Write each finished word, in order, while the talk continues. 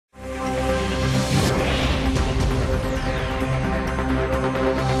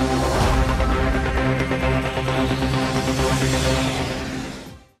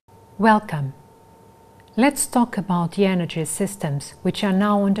Welcome. Let's talk about the energy systems which are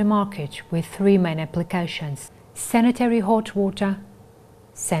now on the market with three main applications: sanitary hot water,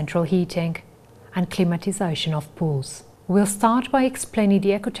 central heating and climatization of pools. We'll start by explaining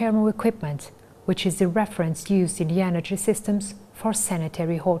the ecothermal equipment, which is the reference used in the energy systems for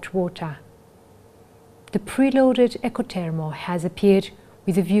sanitary hot water. The preloaded ecothermal has appeared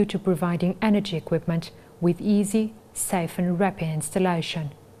with a view to providing energy equipment with easy, safe and rapid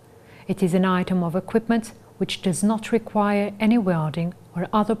installation. It is an item of equipment which does not require any welding or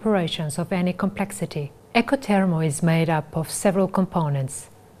other operations of any complexity. Ecothermal is made up of several components.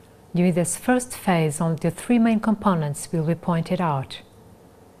 During this first phase, only the three main components will be pointed out: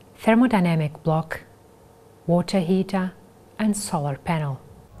 thermodynamic block, water heater and solar panel.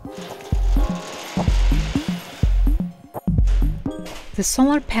 The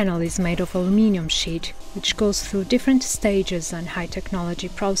solar panel is made of aluminium sheet, which goes through different stages and high technology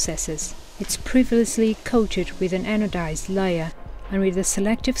processes. It's previously coated with an anodized layer and with a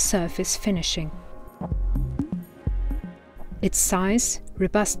selective surface finishing. Its size,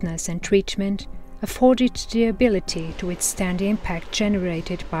 robustness and treatment afford it the ability to withstand the impact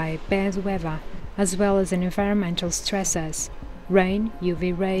generated by bad weather, as well as environmental stressors, rain,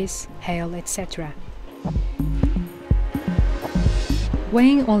 UV rays, hail, etc.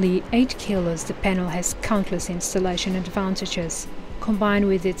 Weighing only 8 kilos, the panel has countless installation advantages, combined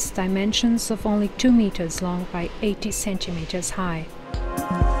with its dimensions of only 2 meters long by 80 centimeters high.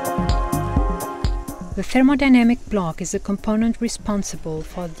 The thermodynamic block is a component responsible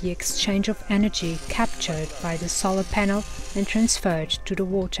for the exchange of energy captured by the solar panel and transferred to the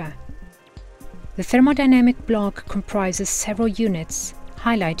water. The thermodynamic block comprises several units,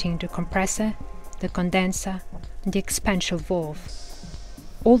 highlighting the compressor, the condenser and the expansion valve.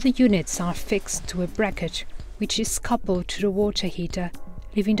 All the units are fixed to a bracket which is coupled to the water heater,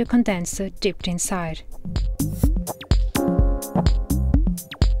 leaving the condenser dipped inside.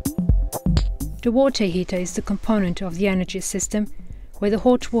 The water heater is the component of the energy system where the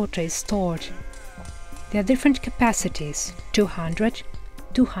hot water is stored. There are different capacities: 200,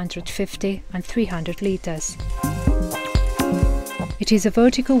 250 and 300 liters. It is a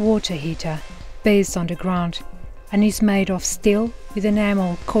vertical water heater based on the ground and is made of steel with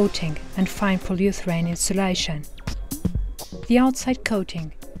enamel coating and fine polyurethane insulation. The outside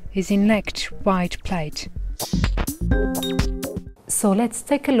coating is in lecked white plate. So let's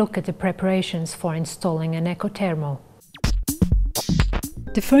take a look at the preparations for installing an ecothermal.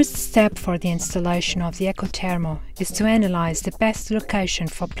 The first step for the installation of the ecothermal is to analyze the best location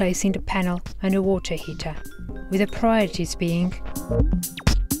for placing the panel and the water heater, with the priorities being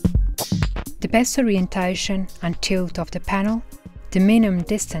the best orientation and tilt of the panel, the minimum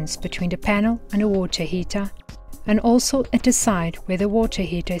distance between the panel and the water heater, and also at the side where the water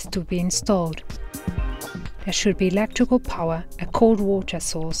heater is to be installed. There should be electrical power, a cold water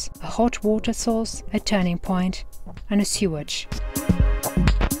source, a hot water source, a turning point and a sewage.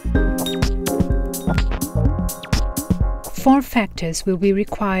 4 factors will be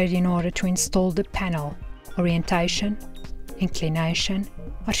required in order to install the panel: orientation, inclination,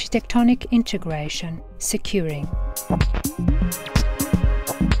 architectonic integration, securing.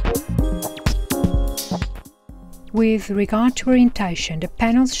 With regard to orientation, the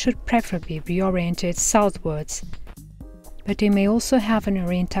panels should preferably be oriented southwards, but they may also have an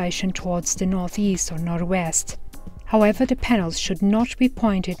orientation towards the northeast or northwest. However, the panels should not be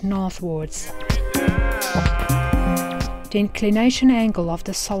pointed northwards. The inclination angle of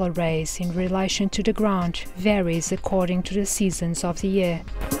the solar rays in relation to the ground varies according to the seasons of the year.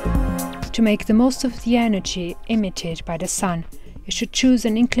 To make the most of the energy emitted by the sun, you should choose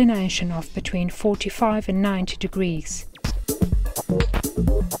an inclination of between 45 and 90 degrees.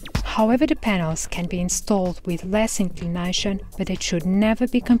 However, the panels can be installed with less inclination, but it should never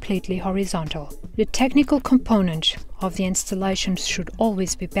be completely horizontal. The technical component of the installation should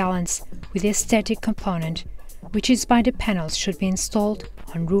always be balanced with the aesthetic component, which is why the panels should be installed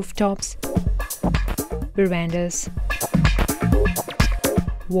on rooftops, verandas,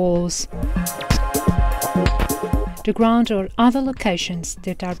 walls, the ground or other locations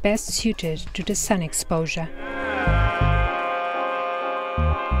that are best suited to the sun exposure.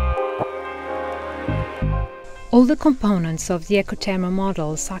 All the components of the ecothermal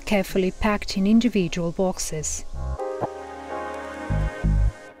models are carefully packed in individual boxes.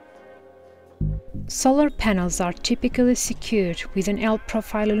 Solar panels are typically secured with an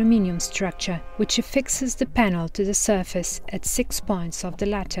L-profile aluminium structure, which affixes the panel to the surface at 6 points of the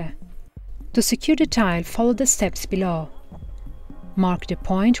latter. To secure the tile, follow the steps below. Mark the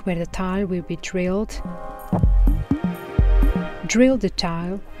point where the tile will be drilled. Drill the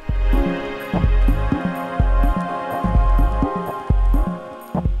tile.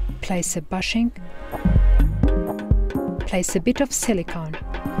 place a bushing, place a bit of silicone,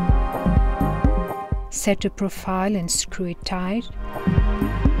 set a profile and screw it tight.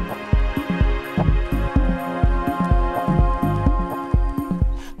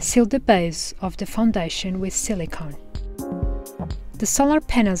 Seal the base of the foundation with silicone. The solar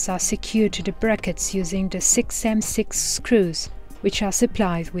panels are secured to the brackets using the 6M6 screws, which are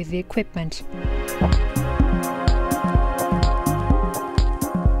supplied with the equipment.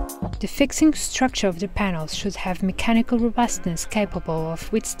 The fixing structure of the panels should have mechanical robustness capable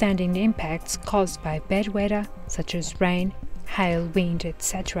of withstanding the impacts caused by bad weather, such as rain, hail, wind,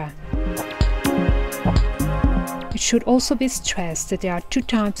 etc. It should also be stressed that there are two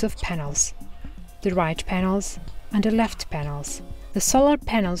types of panels, the right panels and the left panels. The solar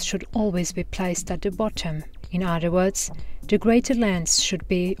panels should always be placed at the bottom. In other words, the greater length should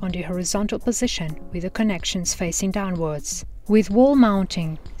be on the horizontal position with the connections facing downwards. With wall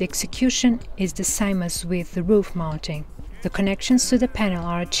mounting, the execution is the same as with the roof mounting. The connections to the panel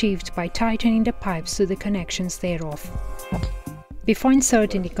are achieved by tightening the pipes to the connections thereof. Before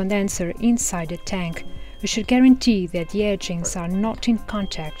inserting the condenser inside the tank, we should guarantee that the edgings are not in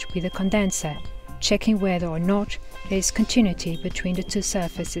contact with the condenser, checking whether or not there is continuity between the two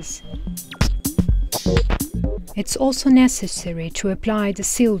surfaces. It's also necessary to apply the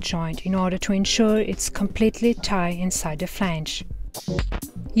seal joint in order to ensure it's completely tight inside the flange.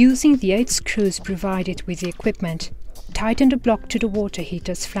 Using the 8 screws provided with the equipment, tighten the block to the water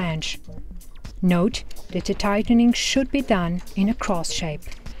heater's flange. Note that the tightening should be done in a cross shape.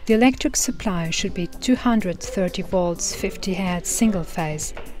 The electric supply should be 230 volts 50 Hz single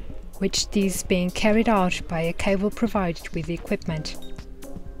phase, which is being carried out by a cable provided with the equipment.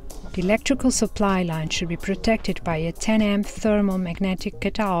 The electrical supply line should be protected by a 10 amp thermal magnetic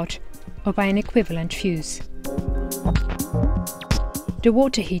cutout or by an equivalent fuse. The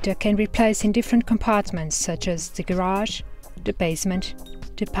water heater can be placed in different compartments such as the garage, the basement,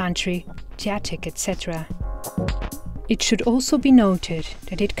 the pantry, the attic, etc. It should also be noted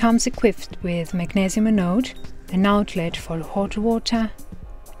that it comes equipped with magnesium anode, an outlet for hot water,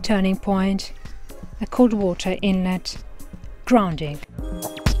 turning point, a cold water inlet, grounding.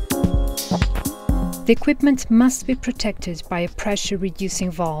 The equipment must be protected by a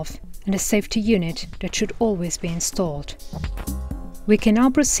pressure-reducing valve and a safety unit that should always be installed. We can now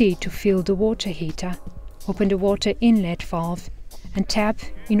proceed to fill the water heater, open the water inlet valve and tap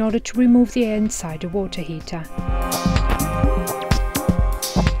in order to remove the air inside the water heater.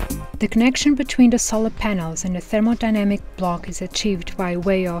 The connection between the solar panels and the thermodynamic block is achieved by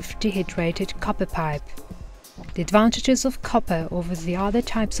way of dehydrated copper pipe. The advantages of copper over the other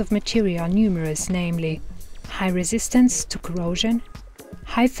types of material are numerous, namely high resistance to corrosion,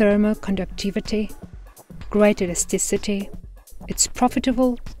 high thermal conductivity, great elasticity. It's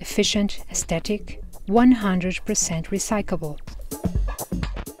profitable, efficient, aesthetic, 100% recyclable.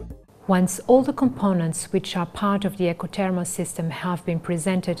 Once all the components which are part of the ecothermal system have been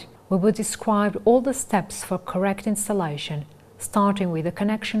presented, we will describe all the steps for correct installation, starting with the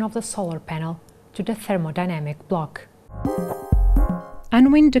connection of the solar panel to the thermodynamic block.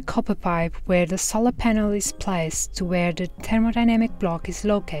 Unwind the copper pipe where the solar panel is placed to where the thermodynamic block is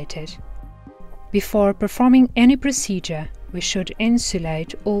located. Before performing any procedure, we should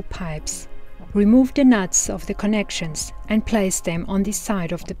insulate all pipes. Remove the nuts of the connections and place them on the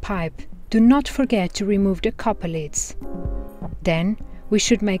side of the pipe. Do not forget to remove the copper leads. Then, we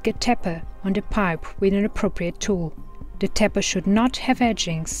should make a tapper on the pipe with an appropriate tool. The tapper should not have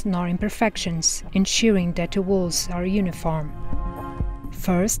edgings nor imperfections, ensuring that the walls are uniform.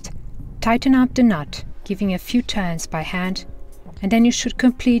 First, tighten up the nut, giving a few turns by hand, and then you should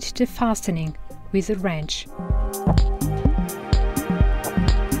complete the fastening with a wrench.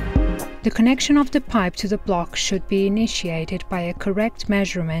 The connection of the pipe to the block should be initiated by a correct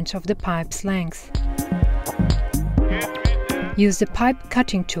measurement of the pipe's length. Use the pipe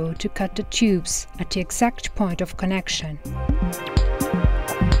cutting tool to cut the tubes at the exact point of connection.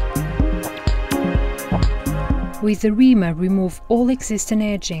 With the reamer, remove all existing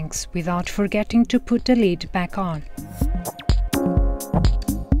edgings without forgetting to put the lid back on.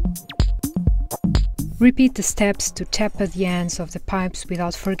 Repeat the steps to taper the ends of the pipes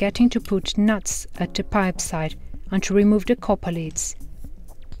without forgetting to put nuts at the pipe side and to remove the copper leads.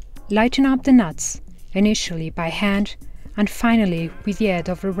 Lighten up the nuts, initially by hand and finally with the aid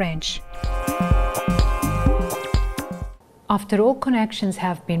of a wrench. After all connections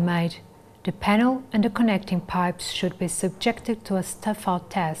have been made, the panel and the connecting pipes should be subjected to a stuff-out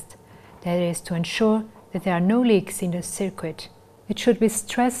test, that is, to ensure that there are no leaks in the circuit. It should be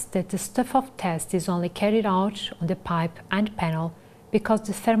stressed that the stuff-out test is only carried out on the pipe and panel because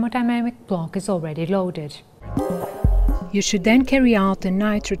the thermodynamic block is already loaded. You should then carry out the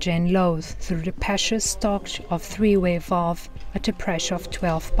nitrogen load through the pressure stalk of three-way valve at a pressure of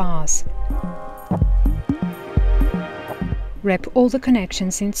 12 bars. Wrap all the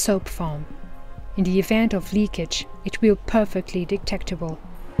connections in soap foam. In the event of leakage, it will be perfectly detectable.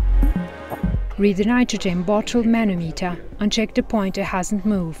 Read the nitrogen bottle manometer and check the pointer hasn't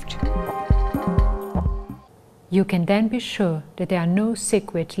moved. You can then be sure that there are no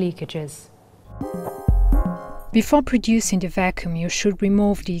secret leakages. Before producing the vacuum, you should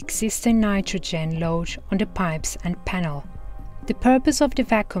remove the existing nitrogen load on the pipes and panel. The purpose of the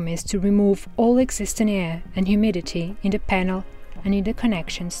vacuum is to remove all existing air and humidity in the panel and in the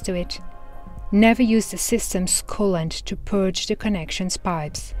connections to it. Never use the system's coolant to purge the connections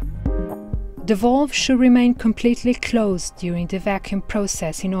pipes. The valve should remain completely closed during the vacuum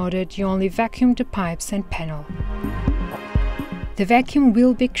process in order to only vacuum the pipes and panel. The vacuum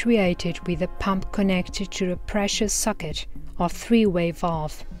will be created with a pump connected to the pressure socket or three-way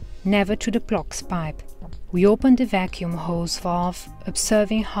valve, never to the block's pipe. We open the vacuum hose valve,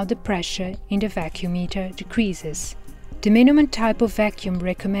 observing how the pressure in the vacuum meter decreases. The minimum type of vacuum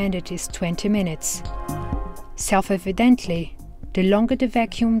recommended is 20 minutes. Self-evidently, the longer the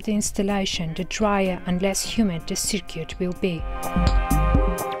vacuum the installation, the drier and less humid the circuit will be.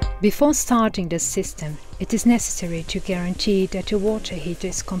 Before starting the system, it is necessary to guarantee that the water heater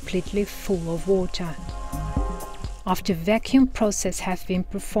is completely full of water. After the vacuum process has been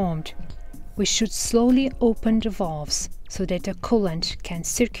performed, we should slowly open the valves so that the coolant can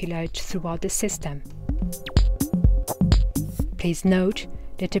circulate throughout the system. Please note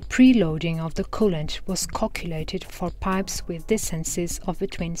that the preloading of the coolant was calculated for pipes with distances of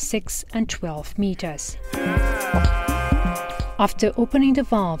between 6 and 12 meters. After opening the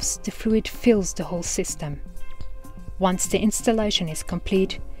valves, the fluid fills the whole system. Once the installation is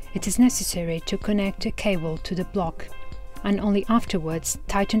complete, it is necessary to connect the cable to the block and only afterwards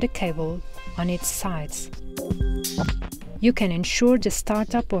tighten the cable on its sides. You can ensure the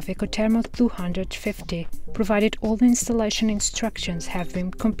startup of Ecothermal 250 provided all the installation instructions have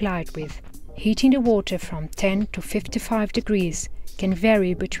been complied with. Heating the water from 10 to 55 degrees can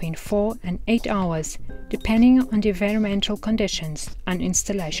vary between 4 and 8 hours depending on the environmental conditions and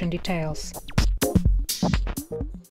installation details.